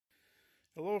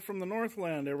Hello from the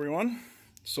Northland, everyone.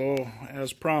 So,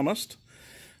 as promised,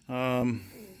 thought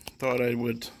I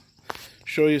would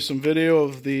show you some video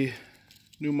of the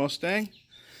new Mustang.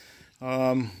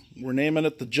 We're naming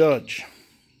it the Judge,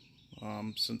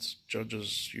 since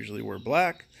judges usually wear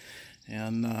black,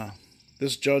 and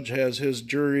this Judge has his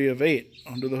jury of 8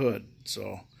 under the hood.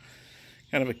 So,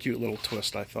 kind of a cute little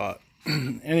twist, I thought.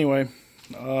 Anyway,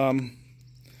 I'm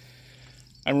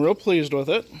real pleased with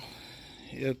it.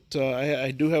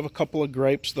 I do have a couple of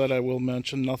gripes that I will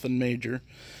mention, nothing major.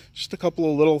 Just a couple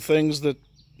of little things that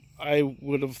I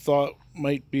would have thought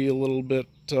might be a little bit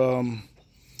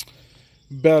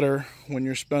better when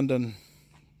you're spending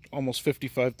almost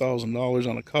 $55,000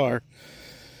 on a car.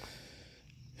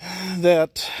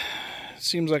 That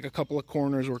seems like a couple of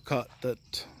corners were cut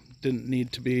that didn't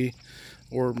need to be,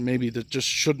 or maybe that just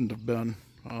shouldn't have been.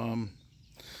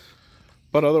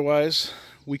 But otherwise,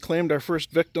 we claimed our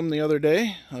first victim the other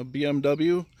day, a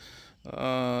BMW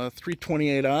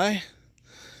 328i.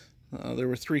 There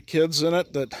were 3 kids in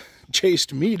it that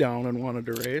chased me down and wanted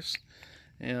to race,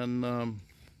 and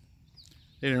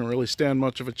they didn't really stand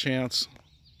much of a chance.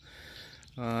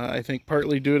 I think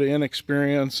partly due to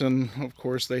inexperience, and of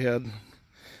course they had,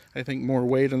 I think, more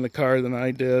weight in the car than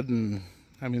I did, and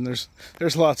I mean there's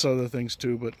lots of other things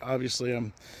too, but obviously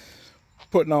I'm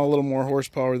putting out a little more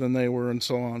horsepower than they were and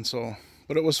so on. So,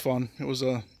 but it was fun. It was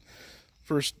a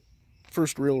first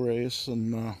real race,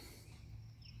 and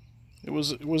it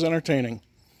was entertaining.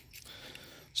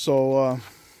 So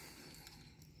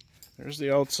there's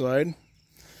the outside.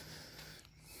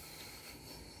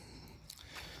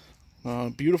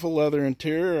 Beautiful leather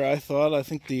interior. I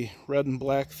think the red and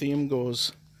black theme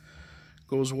goes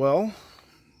well.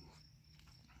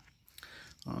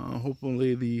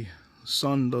 Hopefully the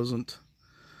sun doesn't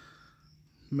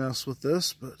mess with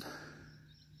this, but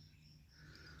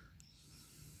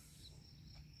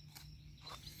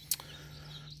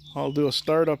I'll do a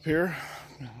start up here.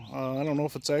 I don't know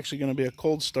if it's actually going to be a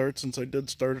cold start, since I did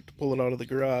start it to pull it out of the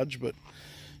garage, but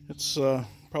it's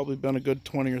probably been a good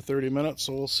 20 or 30 minutes,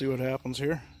 so we'll see what happens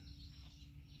here.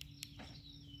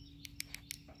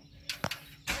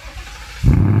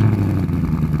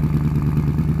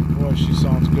 Boy, she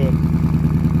sounds good.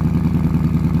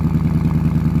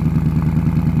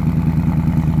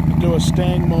 Do a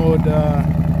Mustang mode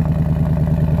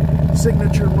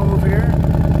signature move here.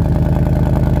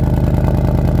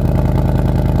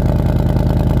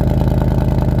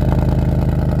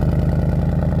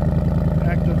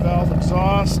 Active valve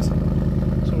exhaust,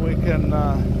 so we can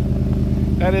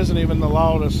that isn't even the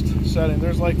loudest setting.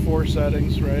 There's like 4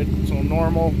 settings, right? So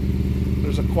normal,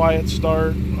 there's a quiet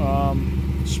start,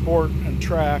 sport, and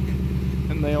track,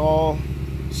 and they all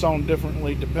sound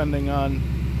differently depending on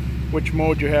which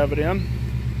mode you have it in.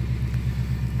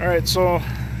 Alright, so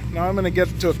now I'm going to get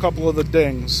to a couple of the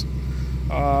dings.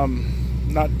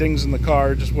 Not dings in the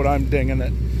car, just what I'm dinging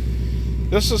it.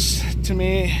 This is, to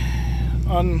me,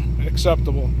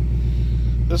 unacceptable.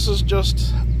 This is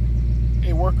just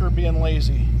a worker being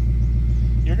lazy.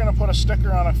 You're going to put a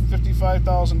sticker on a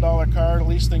 $55,000 car, the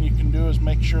least thing you can do is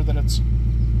make sure that it's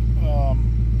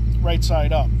right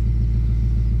side up.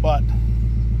 But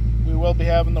we will be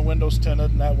having the windows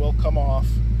tinted, and that will come off.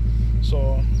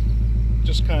 So,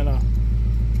 just kind of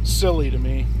silly to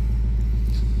me.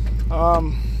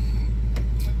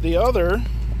 The other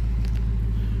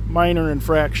minor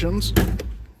infractions,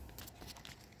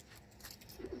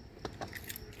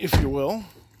 if you will,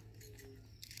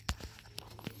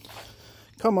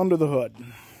 come under the hood.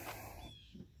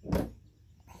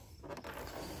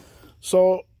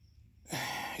 So,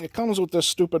 it comes with this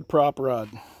stupid prop rod.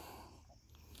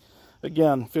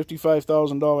 Again,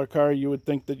 $55,000 car, you would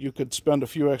think that you could spend a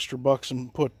few extra bucks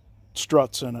and put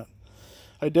struts in it.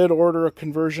 I did order a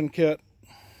conversion kit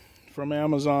from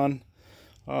Amazon.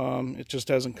 It just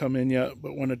hasn't come in yet,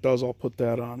 but when it does, I'll put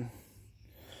that on.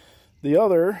 The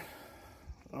other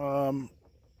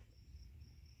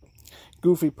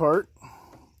goofy part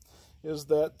is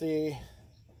that the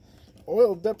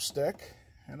oil dipstick,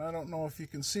 and I don't know if you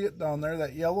can see it down there,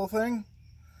 that yellow thing,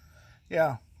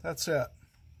 yeah, that's it.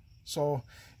 So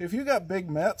if you got big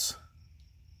mitts,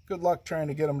 good luck trying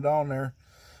to get them down there,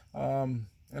 and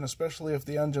especially if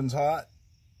the engine's hot,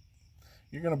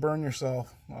 you're gonna burn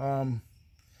yourself.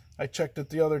 I checked it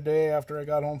the other day after I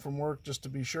got home from work just to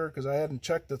be sure, because I hadn't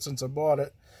checked it since I bought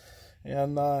it,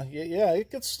 and yeah,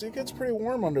 it gets pretty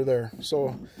warm under there.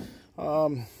 So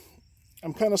I'm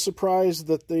kind of surprised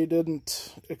that they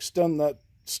didn't extend that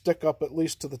stick up at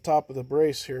least to the top of the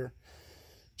brace here.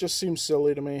 Just seems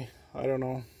silly to me. I don't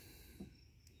know.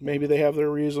 Maybe they have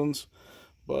their reasons,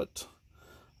 but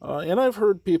And I've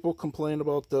heard people complain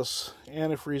about this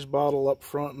antifreeze bottle up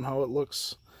front and how it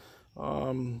looks,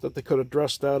 that they could have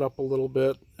dressed that up a little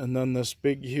bit. And then this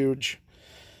big, huge,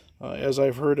 as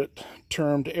I've heard it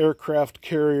termed, aircraft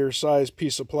carrier size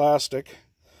piece of plastic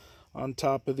on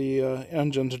top of the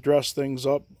engine to dress things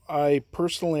up. I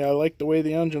like the way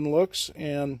the engine looks,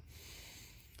 and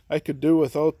I could do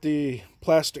without the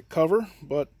plastic cover,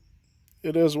 but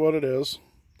it is what it is.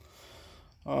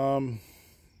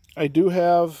 I do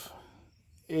have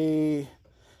a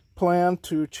plan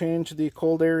to change the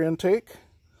cold air intake.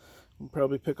 We'll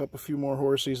probably pick up a few more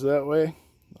horsies that way,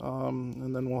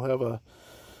 and then we'll have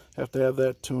to have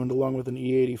that tuned along with an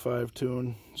E85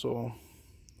 tune. So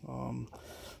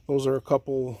those are a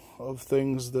couple of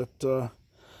things that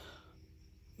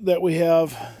that we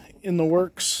have in the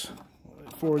works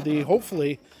for the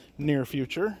hopefully near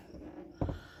future.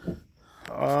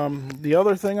 The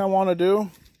other thing I want to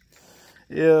do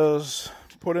is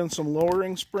put in some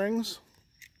lowering springs.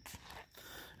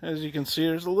 As you can see,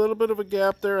 there's a little bit of a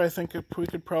gap there. I think we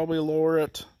could probably lower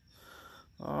it,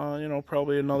 you know,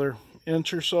 probably another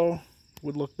inch or so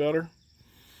would look better.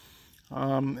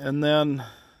 And then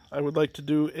I would like to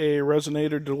do a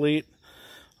resonator delete,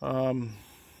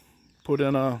 put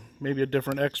in maybe a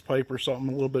different X pipe or something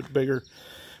a little bit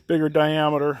bigger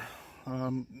diameter,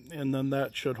 and then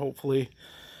that should hopefully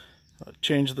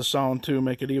change the sound too,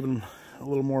 make it even a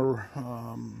little more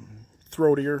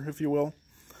throatier, if you will.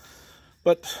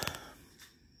 But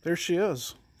there she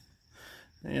is,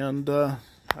 and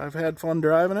I've had fun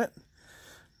driving it.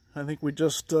 I think we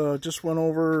just went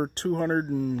over 200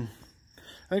 and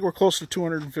I think we're close to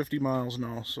 250 miles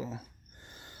now, so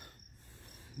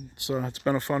it's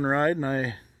been a fun ride, and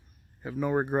I have no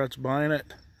regrets buying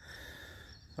it.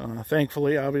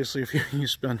 Thankfully, obviously, if you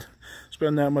spend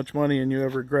that much money and you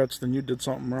have regrets, then you did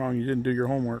something wrong. You didn't do your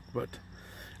homework. But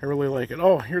I really like it.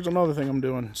 Oh, here's another thing I'm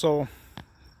doing. So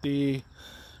the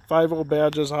 5.0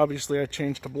 badges, obviously, I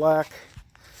changed to black.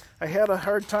 I had a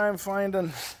hard time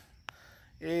finding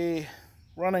a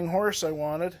running horse I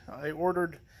wanted. I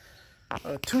ordered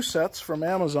 2 sets from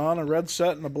Amazon, a red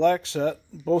set and a black set.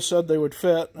 Both said they would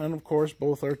fit, and of course,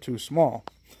 both are too small.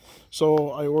 So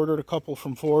I ordered a couple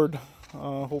from Ford.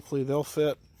 Hopefully they'll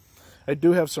fit. I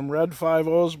do have some red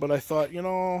 5.0s, but I thought, you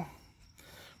know,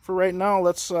 for right now,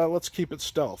 let's keep it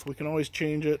stealth. We can always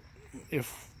change it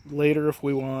later if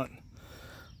we want.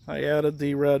 I added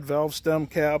the red valve stem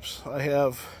caps. I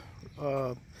have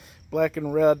black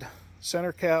and red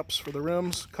center caps for the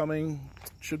rims coming,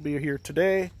 should be here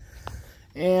today.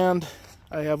 And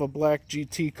I have a black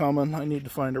GT coming. I need to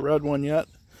find a red one yet.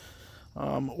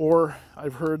 Or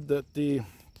I've heard that the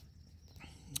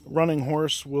running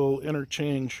horse will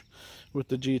interchange with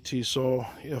the GT. So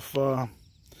if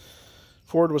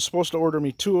Ford was supposed to order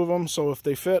me 2 of them, so if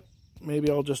they fit, maybe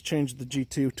I'll just change the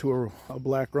GT to a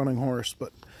black running horse.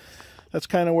 But that's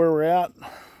kind of where we're at.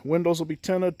 Windows will be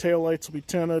tinted, tail lights will be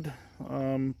tinted,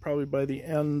 probably by the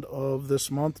end of this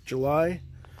month, July.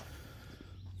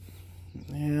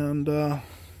 And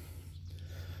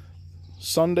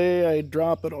Sunday I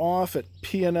drop it off at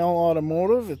P&L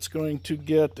Automotive. It's going to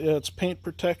get its paint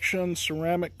protection,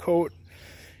 ceramic coat,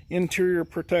 interior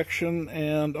protection,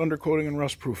 and undercoating and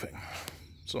rust proofing.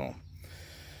 So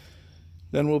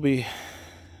then we'll be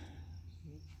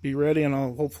ready, and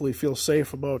I'll hopefully feel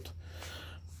safe about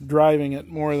driving it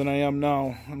more than I am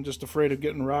now. I'm just afraid of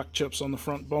getting rock chips on the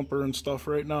front bumper and stuff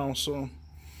right now. So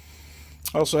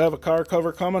I also have a car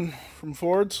cover coming from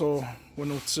Ford, so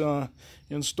when it's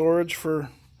in storage for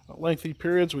lengthy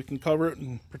periods, we can cover it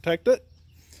and protect it.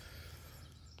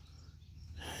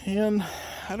 And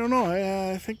I don't know,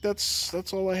 I think that's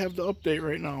all I have to update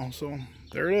right now. So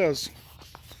there it is.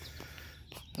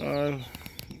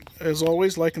 As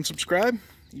always, like and subscribe.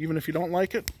 Even if you don't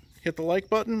like it, hit the like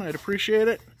button. I'd appreciate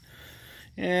it.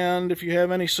 And if you have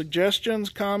any suggestions,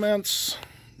 comments,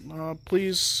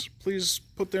 please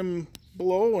put them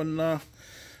below, and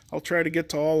I'll try to get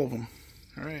to all of them.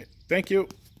 All right. Thank you.